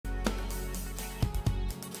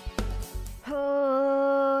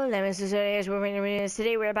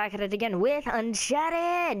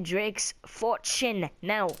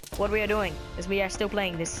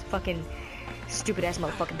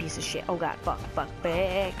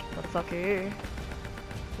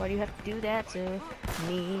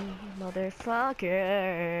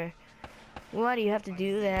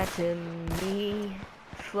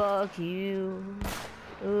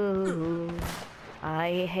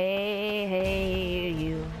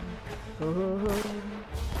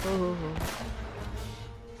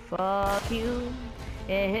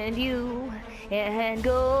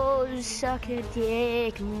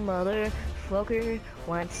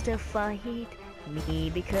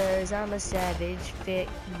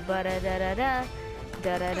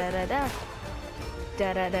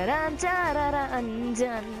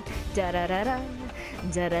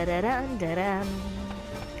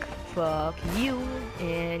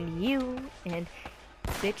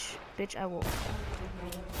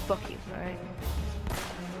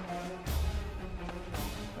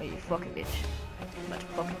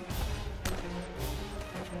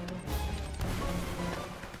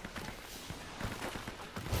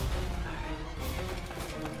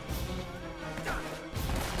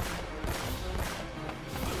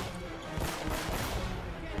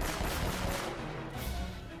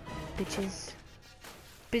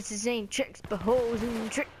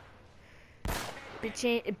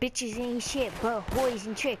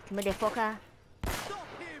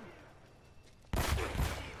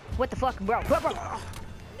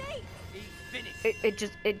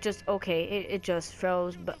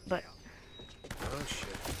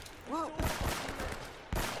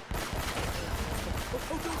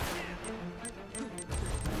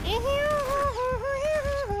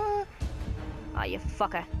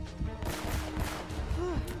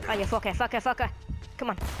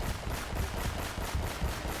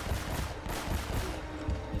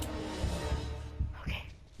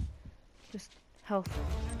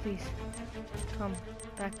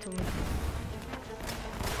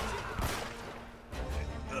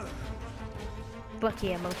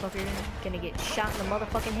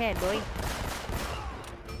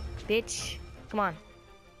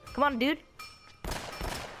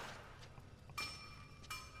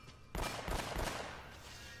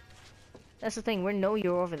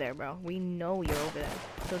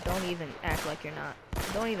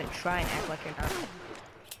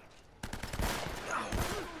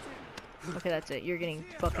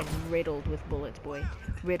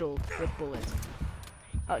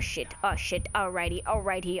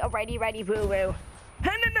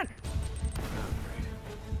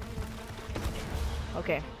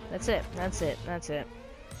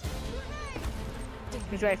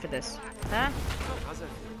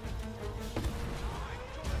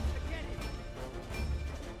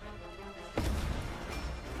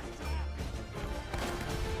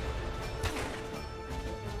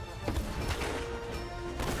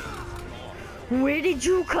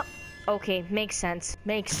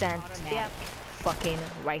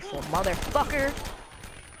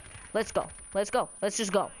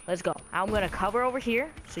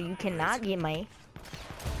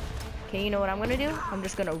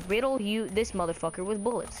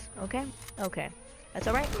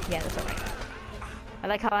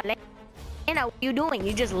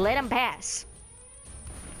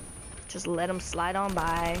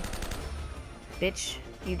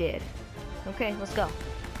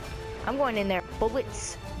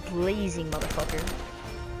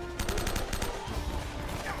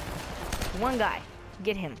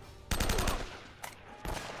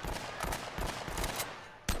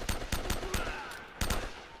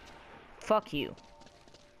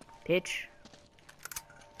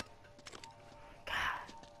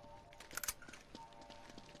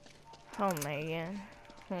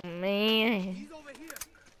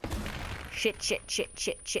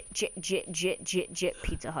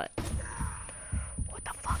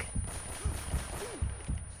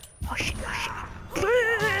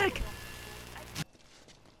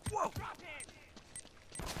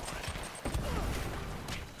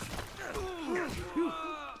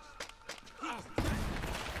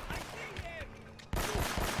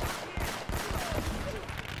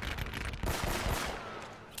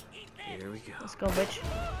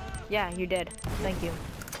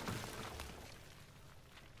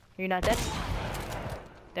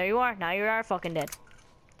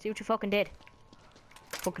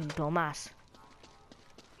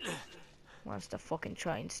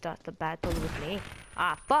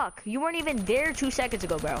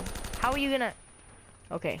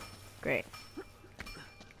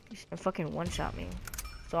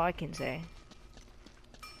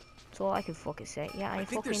That's all I can fucking say. Yeah, I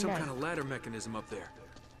think there's some done. kind of ladder mechanism up there.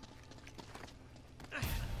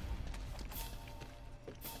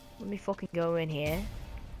 Let me fucking go in here.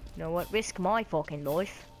 You know what? Risk my fucking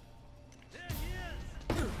life.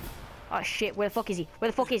 Oh shit, where the fuck is he? Where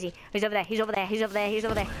the fuck is he? He's over there, he's over there, he's over there, he's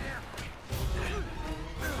over there.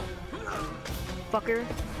 Fucker.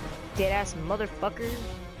 Dead ass motherfucker.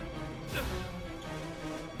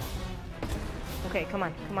 Okay, come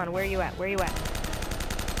on, where are you at? Where are you at?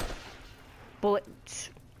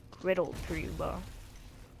 Bullets riddled through you, bro.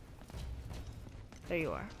 There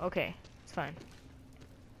you are. Okay, it's fine.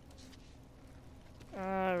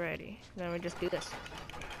 Alrighty, then we just do this.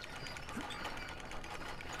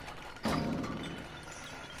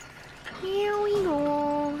 Here we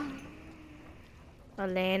go.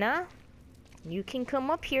 Elena, you can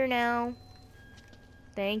come up here now.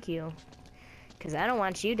 Thank you. Because I don't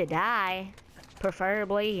want you to die.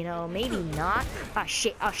 Preferably, you know, maybe not. Oh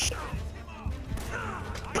shit, oh shit.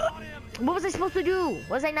 What was I supposed to do?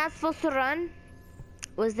 Was I not supposed to run?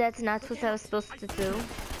 Was that not what I was supposed to do?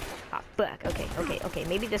 Ah, fuck. Okay.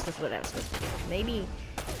 Maybe this was what I was supposed to do. Maybe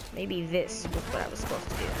this was what I was supposed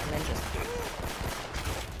to do. And then just...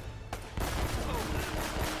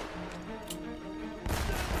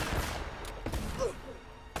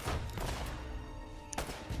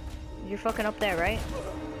 You're fucking up there, right?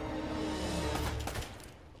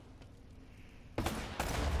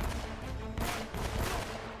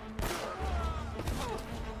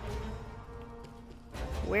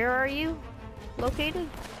 Where are you located?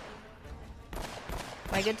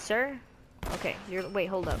 My good sir? Okay, you're... Wait,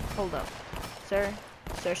 hold up. Sir?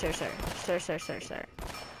 Sir.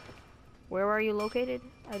 Where are you located?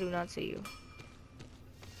 I do not see you.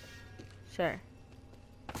 Sir.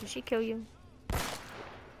 Did she kill you? I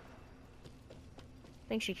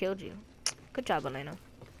think she killed you. Good job, Elena.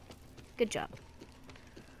 Good job.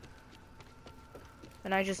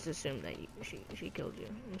 And I just assumed that she killed you.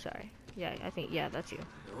 I'm sorry. Yeah, I think, yeah, that's you.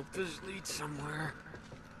 Hope this leads somewhere.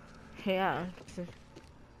 Yeah.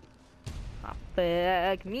 Ah,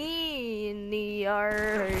 fuck me in the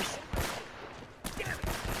arse.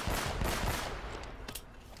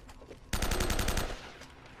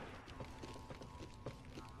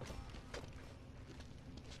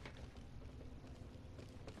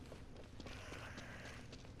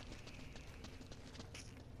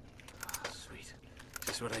 Sweet.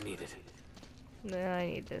 Just what I needed. No, I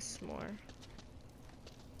need this more.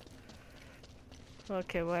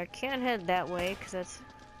 Okay, well I can't head that way because that's...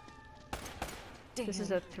 Damn. This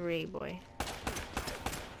is a 3, boy.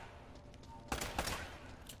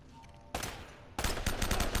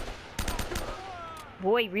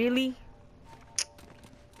 Boy, really?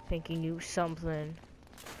 Think you knew something.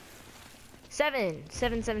 7!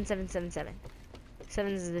 7. 7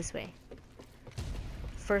 is this way.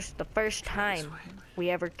 The first time we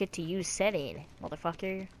ever get to use 7,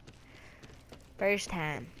 motherfucker. First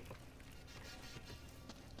time.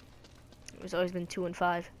 It's always been 2 and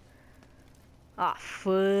 5. Ah,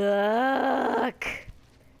 fuck.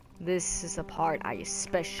 This is a part I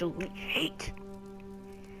especially hate.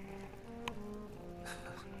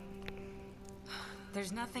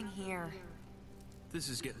 There's nothing here. This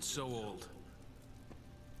is getting so old.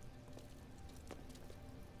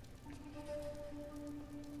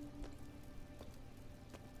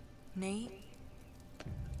 Nate?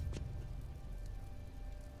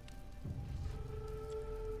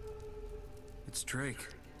 It's Drake.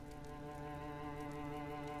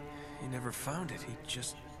 He never found it. He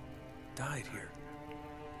just died here.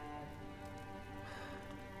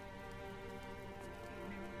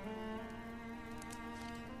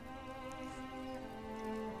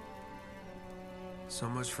 So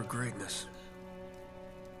much for greatness.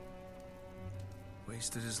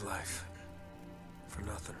 Wasted his life. For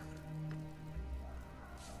nothing.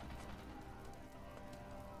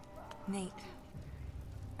 Nate,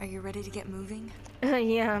 are you ready to get moving?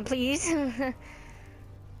 Yeah, please.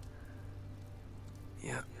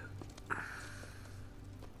 Yeah.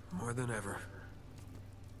 More than ever.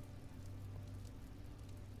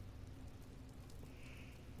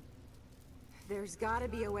 There's gotta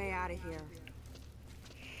be a way out of here.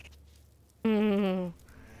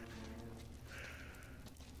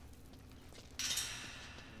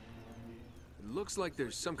 It looks like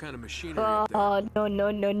there's some kind of machinery up there. Oh,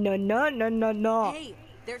 no. Hey,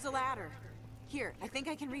 there's a ladder. Here, I think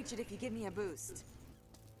I can reach it if you give me a boost.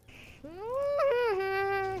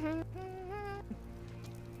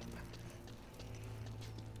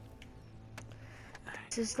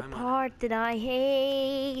 This is the part that I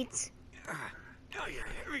hate. Oh, you're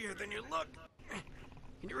heavier than you look.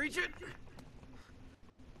 Can you reach it?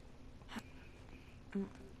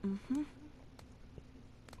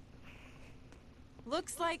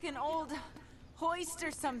 Looks like an old hoist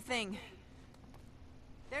or something.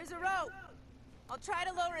 There's a rope. I'll try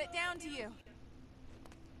to lower it down to you.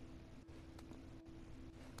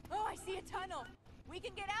 Oh, I see a tunnel. We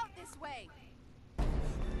can get out this way.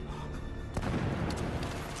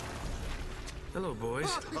 Hello, boys.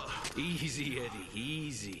 Easy, Eddie,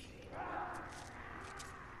 easy.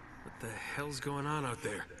 What the hell's going on out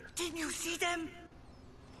there? Didn't you see them?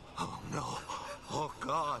 Oh no. Oh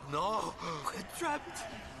God, no. We're trapped.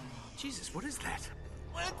 Jesus, what is that?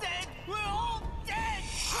 We're dead. We're all dead.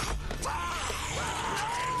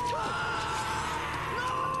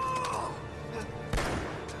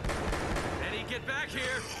 Eddie, get back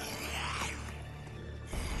here!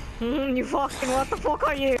 You fucking, what the fuck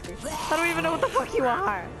are you? I don't even know what the fuck you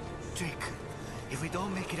are. Jake, if we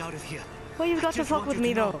don't make it out of here, Why you got to just fuck want with you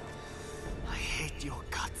me to know, though? I hate your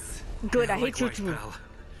guts. Good, I hate you Likewise, too. pal.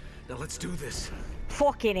 Now let's do this.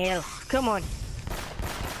 Fucking hell. Come on.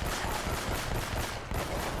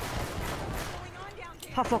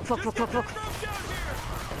 Oh, fuck, fuck, fuck, fuck, fuck.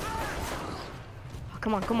 Oh,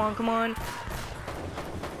 come on, come on, come on.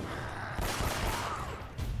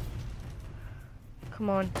 Come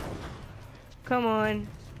on. Come on.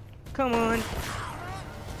 Come on.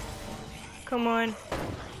 Come on.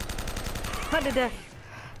 How did that?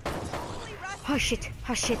 Oh shit,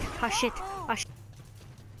 oh shit, oh shit, oh shit.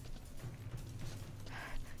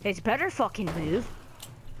 It's better fucking move.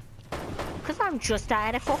 Cause I'm just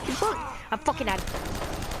at a fucking book. I'm fucking at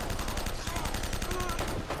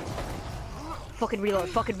fucking reload,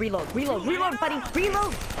 fucking reload, reload, reload, buddy,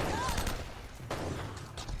 reload!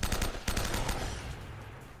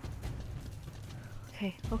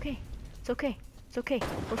 Okay, okay. It's okay. It's okay.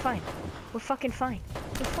 We're fine. We're fucking fine.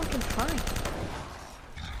 We're fucking fine.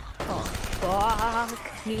 Oh,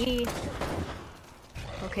 fuck me.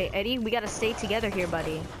 Okay, Eddie, we gotta stay together here,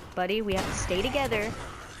 buddy. Buddy, we have to stay together.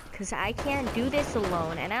 Because I can't do this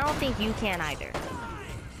alone, and I don't think you can either.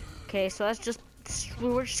 Okay, so that's just...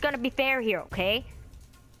 We're just gonna be fair here, okay?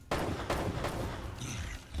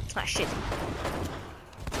 Ah, shit.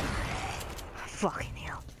 Fucking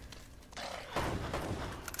hell.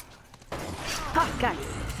 Ah, God.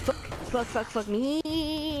 Fuck, fuck, fuck, fuck me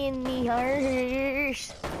in the heart.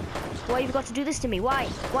 Why you got to do this to me? Why?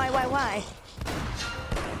 Why?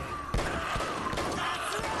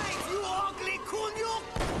 That's right, you ugly kunyuk!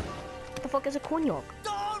 What the fuck is a kunyok?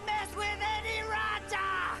 Don't mess with Eddie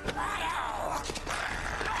Raja! Eddie!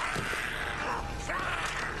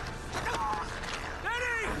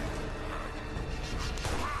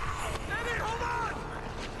 Eddie, hold on!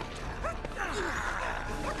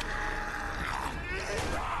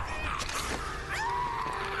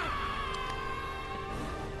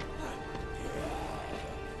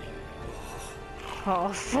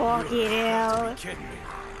 Oh, fucking hell. You kidding me?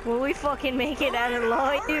 Will we fucking make it out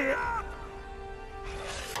alive?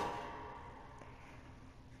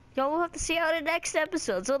 Y'all will have to see out the next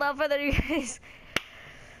episode. So without further ado, guys.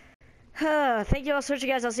 Thank you all so much,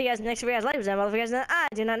 guys. I'll see you guys next video, guys. Like, I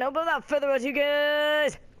do not know, but without further ado,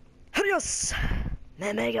 guys. Adios,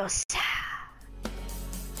 amigos.